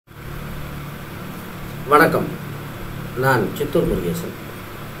வணக்கம். நான் சித்தூர் முருகேசன்.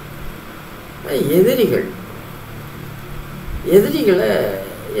 எதிரிகளை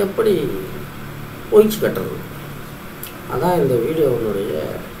எப்படி ஒழிச்சு கட்டுறது, அதான் இந்த வீடியோனுடைய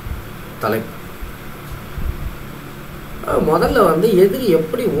தலைப்பு. முதல்ல எதிரி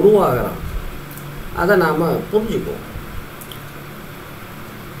எப்படி உருவாகிறான் அதை நாம் புரிஞ்சுக்குவோம்.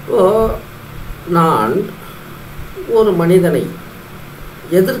 நான் ஒரு மனிதனை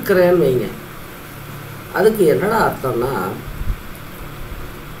எதிர்க்கிறேன்னு வைங்க, அதுக்கு என்னடா அர்த்தம்னா,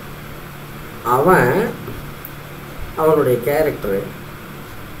 அவனுடைய கேரக்டரு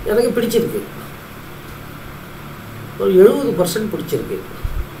எனக்கு பிடிச்சிருக்கு, ஒரு 70% பிடிச்சிருக்கு.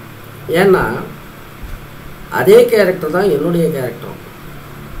 ஏன்னா அதே கேரக்டர் தான் என்னுடைய கேரக்டரும்,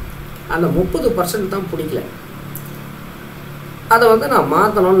 அந்த 30% தான் பிடிக்கல. அதை நான்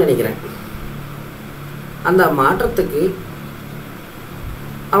மாற்றணும்னு நினைக்கிறேன். அந்த மாற்றத்துக்கு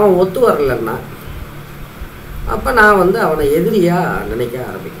அவன் ஒத்து வரலன்னா அப்போ நான் அவனை எதிரியாக நினைக்க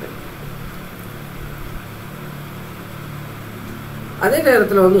ஆரம்பிக்கிறேன். அதே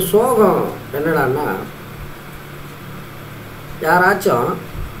நேரத்தில் சோகம் என்னடான்னா, யாராச்சும்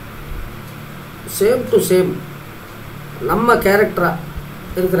சேம் டு சேம் நம்ம கேரக்டராக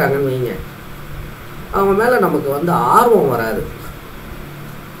இருக்கிறாங்கன்னு வைங்க, அவங்க மேலே நமக்கு ஆர்வம் வராது.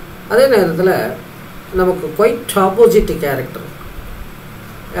 அதே நேரத்தில் நமக்கு குவைட் ஆப்போசிட் கேரக்டர்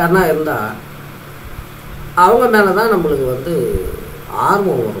யாருன்னா இருந்தால் அவங்க மேலே தான் நம்மளுக்கு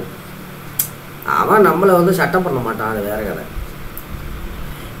ஆர்வம் வரும். அவன் நம்மளை சட்டம் பண்ண மாட்டான், அது வேறு கதை.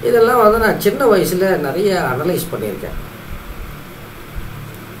 இதெல்லாம் நான் சின்ன வயசில் நிறைய அனலைஸ் பண்ணியிருக்கேன்.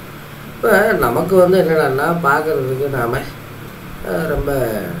 இப்போ நமக்கு என்னடான்னா, பார்க்குறதுக்கு நாம் ரொம்ப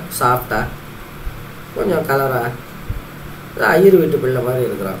சாஃப்டாக, கொஞ்சம் கலராக, ஐயர் வீட்டு பிள்ளை மாதிரி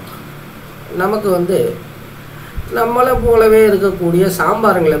இருக்கிறோம். நமக்கு நம்மளை போலவே இருக்கக்கூடிய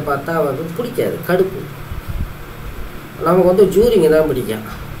சாம்பாருங்களை பார்த்தா பிடிக்காது, கடுப்பு. நமக்கு ஜூரிங்க தான் பிடிக்கும்.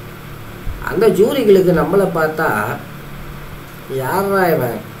 அந்த ஜூரிகளுக்கு நம்மளை பார்த்தா, யாரா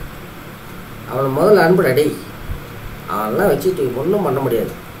இவன், அவனை முதல்ல அன்புடடி, அவனெல்லாம் வச்சுட்டு ஒன்றும் பண்ண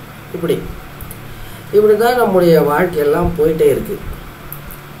முடியாது. இப்படி தான் நம்முடைய வாழ்க்கையெல்லாம் போயிட்டே இருக்குது.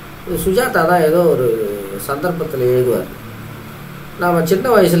 இது சுஜாதா தான் ஏதோ ஒரு சந்தர்ப்பத்தில் எழுதுவார், நாம் சின்ன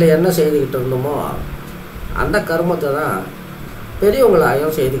வயசில் என்ன செய்துக்கிட்டு இருந்தோமோ அந்த கர்மத்தை தான்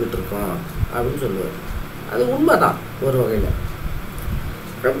பெரியவங்களாயும் செய்துக்கிட்டு இருக்கோம் அப்படின்னு சொல்லுவார். அது உண்மை தான், ஒரு வகையில்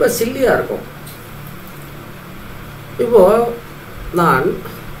ரொம்ப சில்லியாக இருக்கும். இப்போது நான்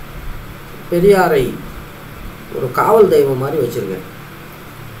பெரியாரை ஒரு காவல் தெய்வம் மாதிரி வச்சுருக்கேன்.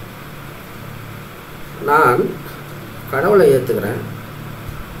 நான் கடவுளை ஏற்றுக்கிறேன்.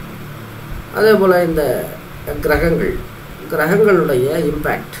 அதே போல் இந்த கிரகங்களுடைய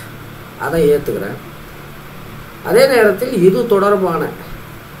இம்பேக்ட் அதை ஏற்றுக்கிறேன். அதே நேரத்தில் இது தொடர்பான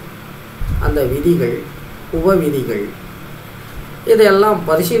அந்த விதிகள், உபவிதிகள், இதையெல்லாம்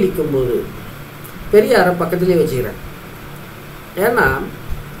பரிசீலிக்கும்போது பெரியாரை பக்கத்துலேயே வச்சுக்கிறேன். ஏன்னா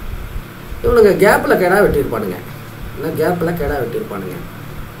இவனுங்க கேப்பில் கெடா வெட்டியிருப்பானுங்க,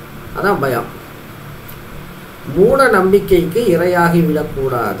 அதான் பயம். மூட நம்பிக்கைக்கு இரையாகி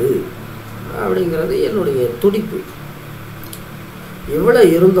விடக்கூடாது அப்படிங்கிறது என்னுடைய துடிப்பு. இவ்வளோ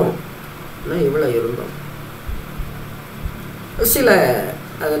இருந்தோம் சில,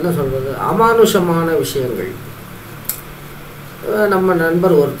 அது என்ன சொல்கிறது, அமானுஷமான விஷயங்கள். நம்ம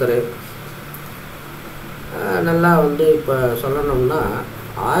நண்பர் ஒருத்தர் நல்லா இப்போ சொல்லணும்னா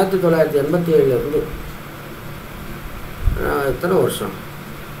 1987 எத்தனை வருஷம்,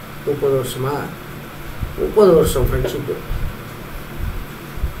 30 வருஷம் ஃப்ரெண்ட்ஷிப்பு.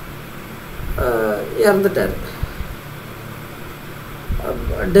 இறந்துட்டார்.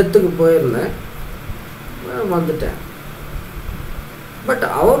 டெத்துக்கு போயிருந்தேன், வந்துட்டேன். பட்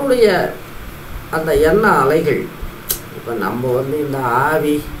அவருடைய அந்த எண்ண அலைகள், இப்போ நம்ம இந்த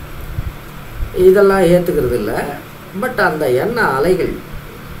ஆவி இதெல்லாம் ஏற்றுக்கிறது இல்லை, பட் அந்த எண்ண அலைகள்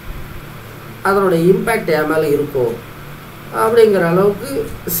அதனுடைய இம்பேக்ட் என் மேலே இருக்கும் அப்படிங்கிற அளவுக்கு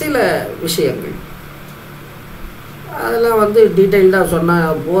சில விஷயங்கள், அதெல்லாம் டீட்டெயில்டாக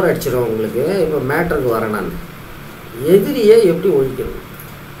சொன்னால் போர் அடிச்சிடும் உங்களுக்கு. இப்போ மேட்டருக்கு வரேன். நான் எதிரியை எப்படி ஒழிக்கிறது,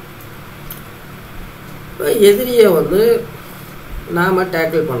 எதிரியை நாம்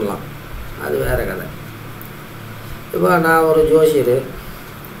டேக்கிள் பண்ணலாம், அது வேறு கதை. இப்போ நான் ஒரு ஜோசியர்,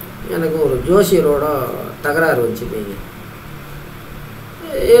 எனக்கு ஒரு ஜோசியரோட தகராறு வச்சுப்பீங்க,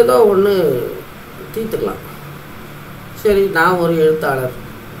 ஏதோ ஒன்று தீர்த்துக்கலாம். சரி, நான் ஒரு எழுத்தாளர்,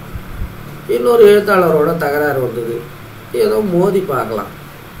 இன்னொரு எழுத்தாளரோட தகராறு வந்தது, ஏதோ மோதி பார்க்கலாம்.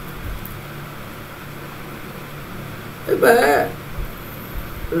 இப்போ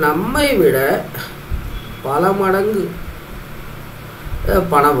நம்மை விட பல மடங்கு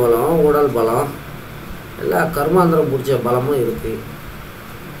பணபலம், உடல் பலம், எல்லா கர்மாந்திரம் பிடிச்ச பலமும் இருக்குது.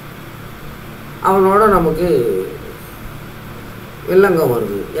 அவனோட நமக்கு வில்லங்கம்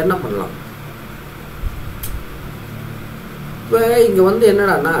வருது, என்ன பண்ணலாம்? இப்போ இங்கே வந்து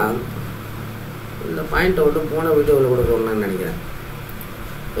என்னடான்னா, இந்த பாயிண்ட்டை வந்து போன வீடியோவில் கொடுக்கணும்னு நினைக்கிறேன்.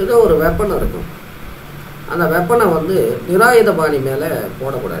 ஏதோ ஒரு வெப்பன் இருக்கும், அந்த வெப்பனை வந்து நிராயுதபாணி மேலே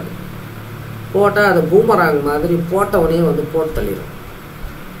போடக்கூடாது. போட்டால் அது பூமராங் மாதிரி போட்டவனையும் வந்து போட்டு தள்ளிடும்.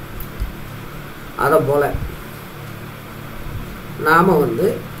 அதை போல் நாம் வந்து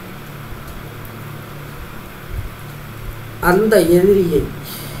அந்த எதிரியை,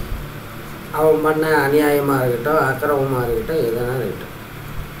 அவன் பண்ண அநியாயமாக இருக்கட்டும், அக்கிரமமாக இருக்கட்டும், எதனா இருக்கட்டும்,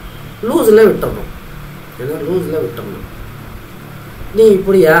 லூஸில் விட்டுறணும். ஏன்னா லூஸில் விட்டுறணும். நீ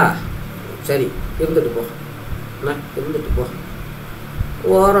இப்படியா, சரி இருந்துட்டு போ, என்ன இருந்துட்டு போ,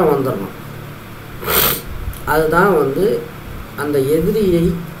 ஓரம் வந்துடணும். அதுதான் வந்து அந்த எதிரியை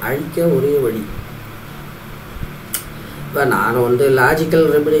அழிக்க ஒரே வழி. இப்போ நான் வந்து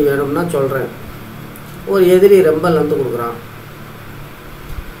லாஜிக்கல் ரெமெடி வேணும்னா சொல்கிறேன். ஒரு எதிரி ரெம்பல் வந்து கொடுக்குறான்,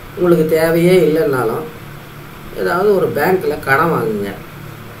 உங்களுக்கு தேவையே இல்லைன்னாலும் ஏதாவது ஒரு பேங்க்கில் கடன் வாங்குங்க,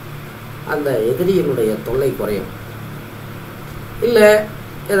 அந்த எதிரியினுடைய தொல்லை குறையும். இல்லை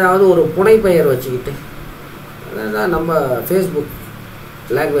ஏதாவது ஒரு புனைப்பெயர் வச்சுக்கிட்டு, அதான் நம்ம ஃபேஸ்புக்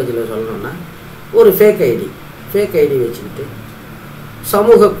லாங்குவேஜில் சொல்லணும்னா ஒரு ஃபேக் ஐடி வச்சுக்கிட்டு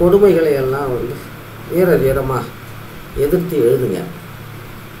சமூக கொடுமைகளை எல்லாம் வந்து வீரமாக எதிர்த்து எழுதுங்க.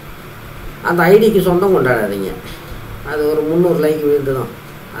 அந்த ஐடிக்கு சொந்தம் கொண்டாடாதீங்க. அது ஒரு 300 லைக் விழுந்துடும்.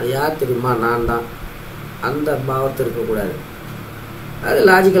 அது யார் தெரியுமா? நான் தான். அந்த பாவத்தை இருக்கக்கூடாது. அது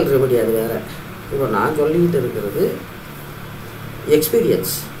லாஜிக்கல் ரெமெடி, அது வேறு. இப்போ நான் சொல்லிக்கிட்டு இருக்கிறது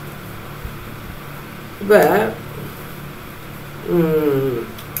எக்ஸ்பீரியன்ஸ். இப்போ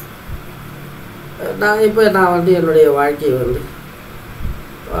நான் வந்து என்னுடைய வாழ்க்கையை வந்து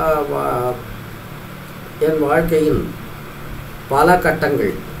என் வாழ்க்கையின் பல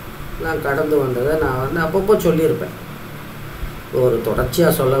கட்டங்கள் நான் கடந்து வந்ததை நான் வந்து அப்பப்போ சொல்லியிருப்பேன். ஒரு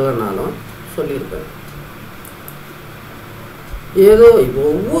தொடர்ச்சியாக சொல்லலைனாலும் சொல்லியிருப்பேன். ஏதோ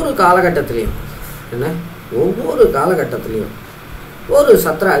ஒவ்வொரு காலகட்டத்துலேயும் ஒவ்வொரு காலகட்டத்துலேயும் ஒரு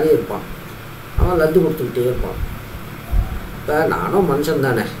சத்திராதி இருப்பான், அவன் லத்து கொடுத்துக்கிட்டே இருப்பான். இப்போ நானும் மனுஷன்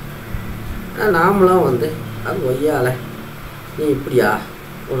தானே, நாமளும் வந்து அது ஒய்யால நீ இப்படியா,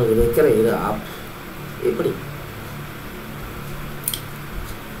 உனக்கு வைக்கிற இது இப்படி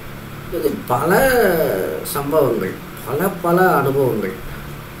இது பல சம்பவங்கள், பல அனுபவங்கள்.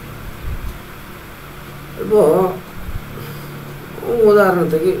 இப்போது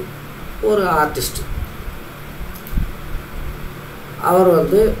உதாரணத்துக்கு ஒரு ஆர்டிஸ்ட், அவர்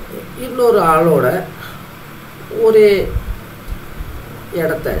வந்து இன்னொரு ஆளோட ஒரே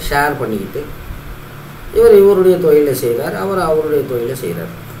இடத்த ஷேர் பண்ணிக்கிட்டு இவருடைய தொழிலை செய்கிறார், அவர் அவருடைய தொழிலை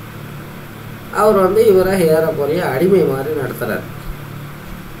செய்கிறார். அவர் வந்து இவரை ஏறக்குறைய அடிமை மாதிரி நடத்துகிறார்.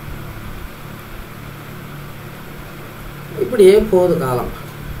 இப்படியே போகுது காலம்.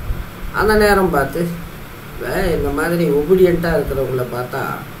 அந்த நேரம் பார்த்து இந்த மாதிரி ஒபீடியண்ட்டாக இருக்கிறவங்கள பார்த்தா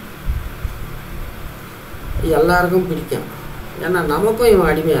எல்லாருக்கும் பிடிக்கும். ஏன்னா நமக்கும் இவன்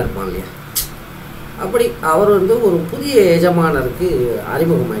அடிமையாக இருப்பான் இல்லையா? அப்படி அவர் வந்து ஒரு புதிய எஜமானருக்கு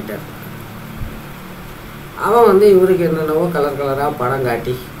அறிமுகமாயிட்டார். அவன் வந்து இவருக்கு என்னென்னவோ கலர் கலராக படம்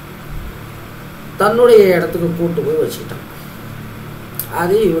காட்டி தன்னுடைய இடத்துக்கு கூட்டு போய் வச்சுக்கிட்டான்.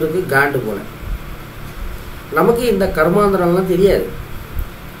 அது இவருக்கு காண்டு போல. நமக்கு இந்த கர்மாந்திரம்லாம் தெரியாது.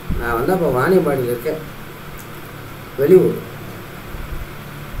 நான் வந்து அப்போ வாணியம்பாடியில் இருக்கேன், வெளியூர்.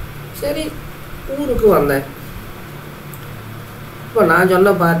 சரி ஊருக்கு வந்தேன். இப்போ நான்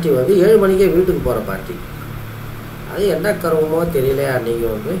சொன்ன பார்ட்டி வந்து 7 மணிக்கே வீட்டுக்கு போகிற பார்ட்டி. அது என்ன கருவமோ தெரியல. அன்றைக்கி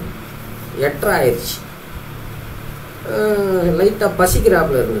வந்து 8:30 ஆயிடுச்சு. லைட்டாக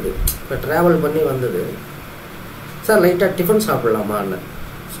பசிக்கிறாப்புல இருந்தது. இப்போ ட்ராவல் பண்ணி வந்தது. சார் லைட்டாக டிஃபன் சாப்பிட்லாமான்னு.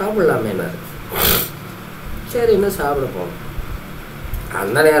 சாப்பிட்லாமேனாரு. சரி இன்னும் சாப்பிட போனோம்.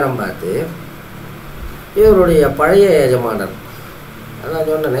 அந்த நேரம் பார்த்து இவருடைய பழைய எஜமானர், அதான்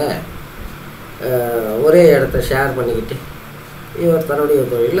சொன்னனே ஒரே இடத்த ஷேர் பண்ணிக்கிட்டு இவர் தன்னுடைய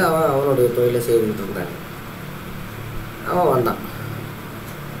தொழில், அவன் அவனுடைய தொழிலை செய்துக்கிட்டு இருந்தாங்க. அவன் வந்தான்.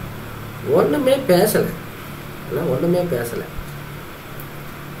 ஒன்றுமே பேசலை.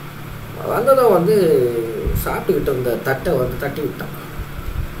 வந்ததும் வந்து சாப்பிட்டுக்கிட்டு இருந்த தட்டை வந்து தட்டி விட்டான்.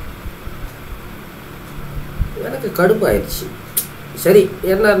 எனக்கு கடுப்பாயிடுச்சு. சரி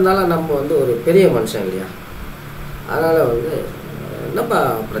என்ன இருந்தாலும் நம்ம வந்து ஒரு பெரிய மனுஷன் இல்லையா, அதனால் வந்து என்னப்பா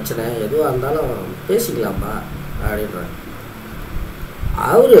பிரச்சனை, எதுவாக இருந்தாலும் பேசிக்கலாம்ப்பா அப்படின்றார்.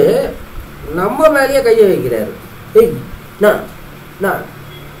 அவரு நம்ம மேலேயே கையை வைக்கிறாரு. நான்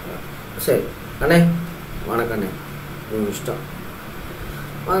சரி அண்ணே வணக்கண்ணே, இஷ்டம்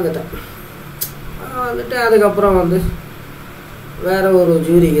வந்துட்டேன். வந்துட்டு அதுக்கப்புறம் வந்து வேறு ஒரு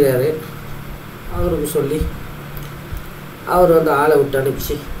ஜூரிக்கிறாரு, அவருக்கு சொல்லி அவர் வந்து ஆளை விட்டு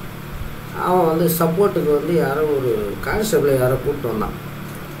அனுப்பிச்சு அவன் வந்து சப்போர்ட்டுக்கு வந்து யாரோ ஒரு கான்ஸ்டபிளை யாரோ கூப்பிட்டு வந்தான்.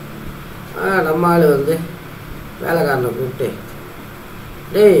 நம்ம ஆள் வந்து வேலைக்காரனை கூப்பிட்டு,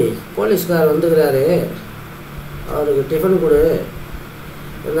 டேய் போலீஸ்கார் வந்துக்கிறாரு, அவருக்கு டிஃபன் கொடு,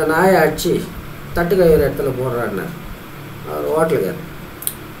 இந்த நாயை அடிச்சு தட்டு கயிறு இடத்துல போடுறான்னு அவர் ஹோட்டலுக்கார்.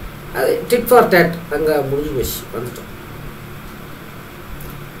 அது டிட் ஃபார் டேட், அங்கே முடிஞ்சு போச்சு, வந்துட்டோம்.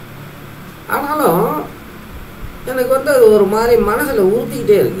 ஆனாலும் எனக்கு வந்து அது ஒரு மாதிரி மனசில்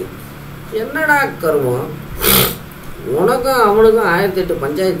உறுத்திக்கிட்டே இருக்குது. என்னடா கருமம், உனக்கும் அவனுக்கும் 1008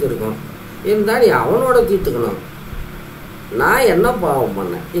 பஞ்சாயத்து இருக்கும், இருந்தால் நீ அவனோட தீர்த்துக்கணும், நான் என்ன பாவம்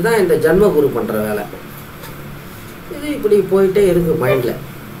பண்ணேன், இதுதான் இந்த ஜன்ம குரு பண்ணுற வேலை. இது இப்படி போயிட்டே இருக்கு மைண்டில்.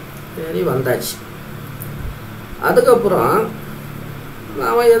 சரி வந்தாச்சு. அதுக்கப்புறம்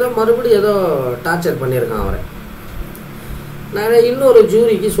அவன் ஏதோ மறுபடியும் ஏதோ டார்ச்சர் பண்ணியிருக்கான் அவரை. நான் இன்னொரு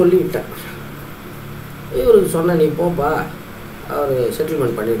ஜூரிக்கு சொல்லிவிட்டேன், இவருக்கு சொன்ன நீ போப்பா, அவர்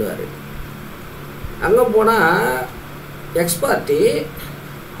செட்டில்மெண்ட் பண்ணிவிடுவார். அங்கே போனால் எக்ஸ்பார்ட்டி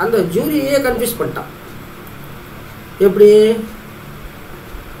அந்த ஜூரியே கன்ஃபியூஸ் பண்ணிட்டான். எப்படி,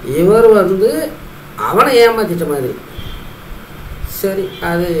 இவர் வந்து அவனை ஏமாத்திட்ட மாதிரி. சரி,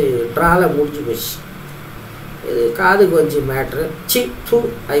 அது ட்ராவில் முடிஞ்சு போச்சு. இது காதுக்கு வச்சு மேட்ரு சி டூ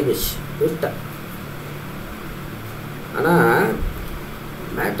ஆகிப்போச்சு, விட்டேன். ஆனால்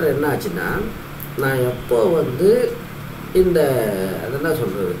மேட்ரு என்ன ஆச்சுன்னா, நான் எப்போ வந்து இந்த அதெல்லாம்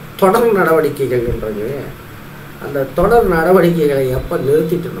சொல்கிறது தொடர் நடவடிக்கைகள்ன்றது, அந்த தொடர் நடவடிக்கைகளை எப்போ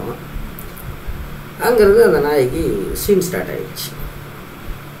நிறுத்திட்டனோ அங்கேருந்து அந்த நாய்க்கு சீன் ஸ்டார்ட் ஆகிடுச்சு.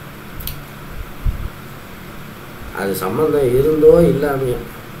 அது சம்மந்தம் இருந்தோ இல்லாமையோ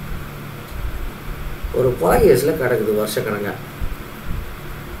ஒரு கொலை கேஸில் கிடக்குது வருஷக்கணக்காக.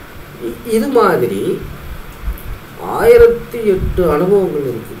 இது மாதிரி 1008 அனுபவங்கள்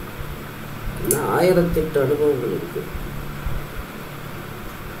இருக்குது. 1008 அனுபவங்கள் இருக்குது.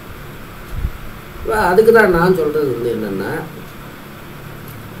 அதுக்கு தான் நான் சொல்கிறது வந்து என்னென்னா,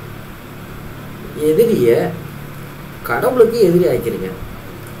 எதிரியை கடவுளுக்கு எதிரி ஆக்கிறீங்க.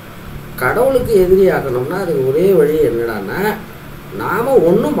 கடவுளுக்கு எதிரி ஆக்கணும்னா அதுக்கு ஒரே வழி என்னடான்னா, நாம்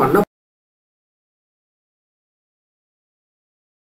ஒன்றும் பண்ண